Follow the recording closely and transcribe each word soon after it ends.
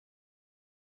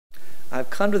I've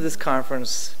come to this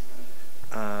conference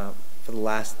for the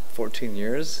last 14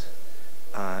 years,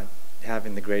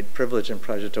 having the great privilege and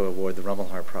pleasure to award the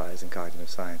Rumelhart Prize in cognitive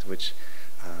science, which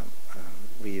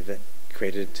we've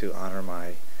created to honor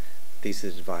my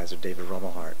thesis advisor, David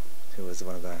Rumelhart, who was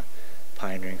one of the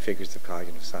pioneering figures of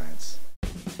cognitive science.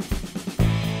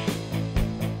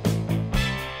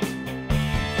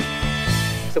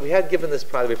 So we had given this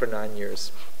prize away for 9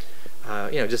 years.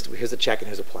 Just here's a check and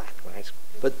here's a plaque, right?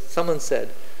 But someone said,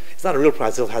 it's not a real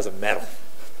prize, it has a medal,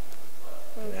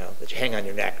 that you hang on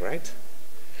your neck, right?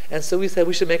 And so we said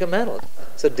we should make a medal.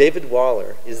 So David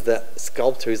Waller is the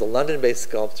sculptor, he's a London-based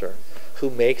sculptor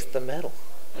who makes the medal.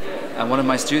 And one of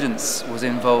my students was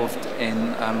involved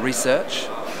in research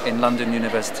in London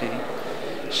University.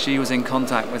 She was in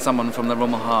contact with someone from the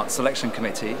Rumelhart selection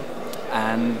committee,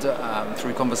 and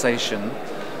through conversation,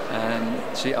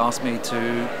 she asked me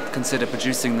to consider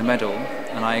producing the medal,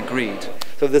 and I agreed.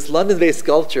 So this London-based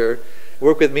sculptor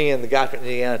worked with me in the Garfield,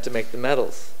 Indiana, to make the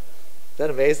medals. Is that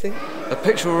amazing? The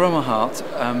picture of Rumelhart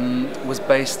was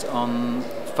based on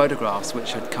photographs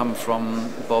which had come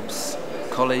from Bob's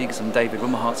colleagues and David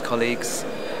Rumelhart's colleagues,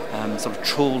 sort of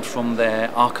trawled from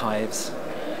their archives.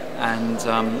 And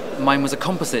mine was a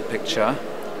composite picture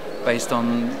based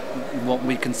on what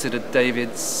we considered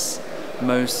David's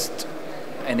most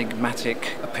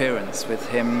enigmatic appearance, with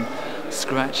him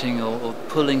scratching or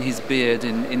pulling his beard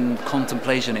in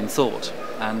contemplation, in thought.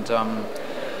 And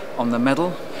on the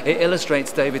medal, it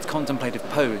illustrates David's contemplative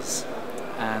pose,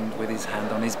 and with his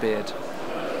hand on his beard.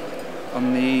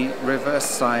 On the reverse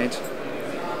side,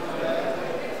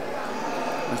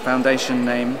 the foundation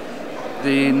name,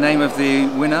 the name of the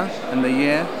winner and the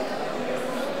year.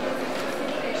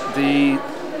 The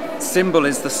symbol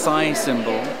is the psi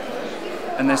symbol,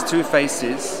 and there's two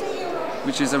faces,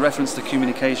 which is a reference to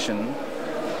communication.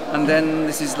 And then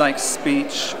this is like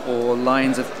speech or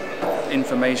lines of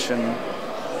information.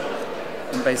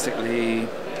 And basically,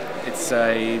 it's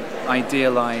a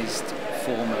idealized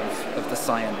form of the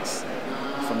science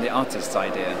from the artist's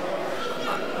idea.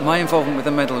 My involvement with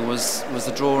the medal was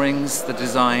the drawings, the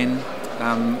design.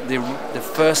 The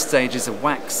first stage is a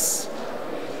wax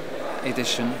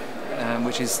edition,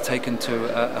 which is taken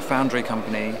to a foundry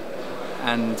company,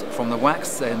 and from the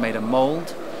wax they made a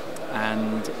mold,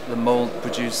 and the mold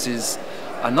produces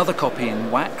another copy in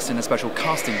wax, in a special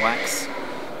casting wax,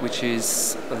 which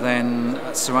is then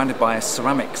surrounded by a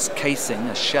ceramics casing,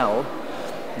 a shell.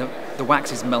 The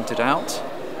wax is melted out,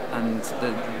 and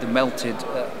the melted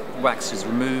wax is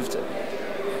removed.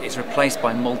 It's replaced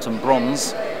by molten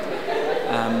bronze.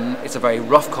 It's a very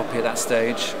rough copy at that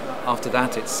stage. After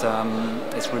that,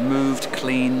 it's removed,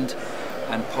 cleaned,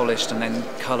 and polished, and then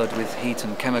coloured with heat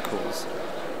and chemicals.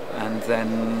 And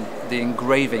then the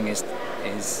engraving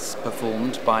is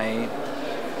performed by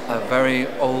a very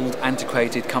old,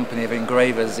 antiquated company of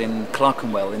engravers in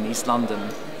Clerkenwell in East London.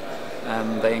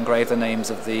 They engrave the names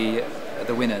of the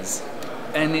winners.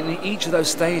 And in each of those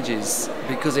stages,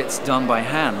 because it's done by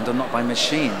hand and not by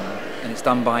machine, and it's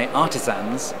done by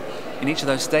artisans, in each of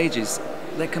those stages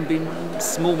there can be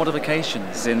small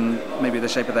modifications in maybe the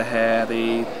shape of the hair,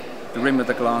 the rim of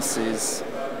the glasses,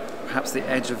 perhaps the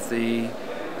edge of the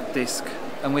disc.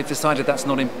 And we've decided it's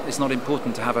not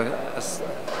important to have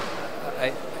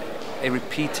a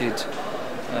repeated,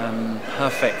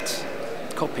 perfect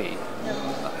copy.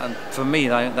 And for me,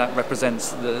 that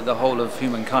represents the whole of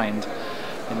humankind,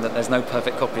 in that there's no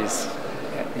perfect copies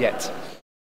yet.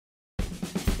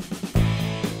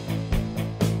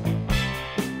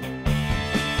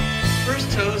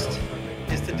 First toast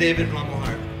is to David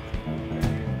Rumelhart.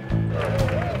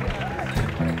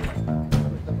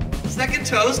 Second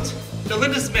toast to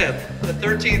Linda Smith, the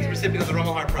 13th recipient of the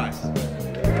Rumelhart Prize.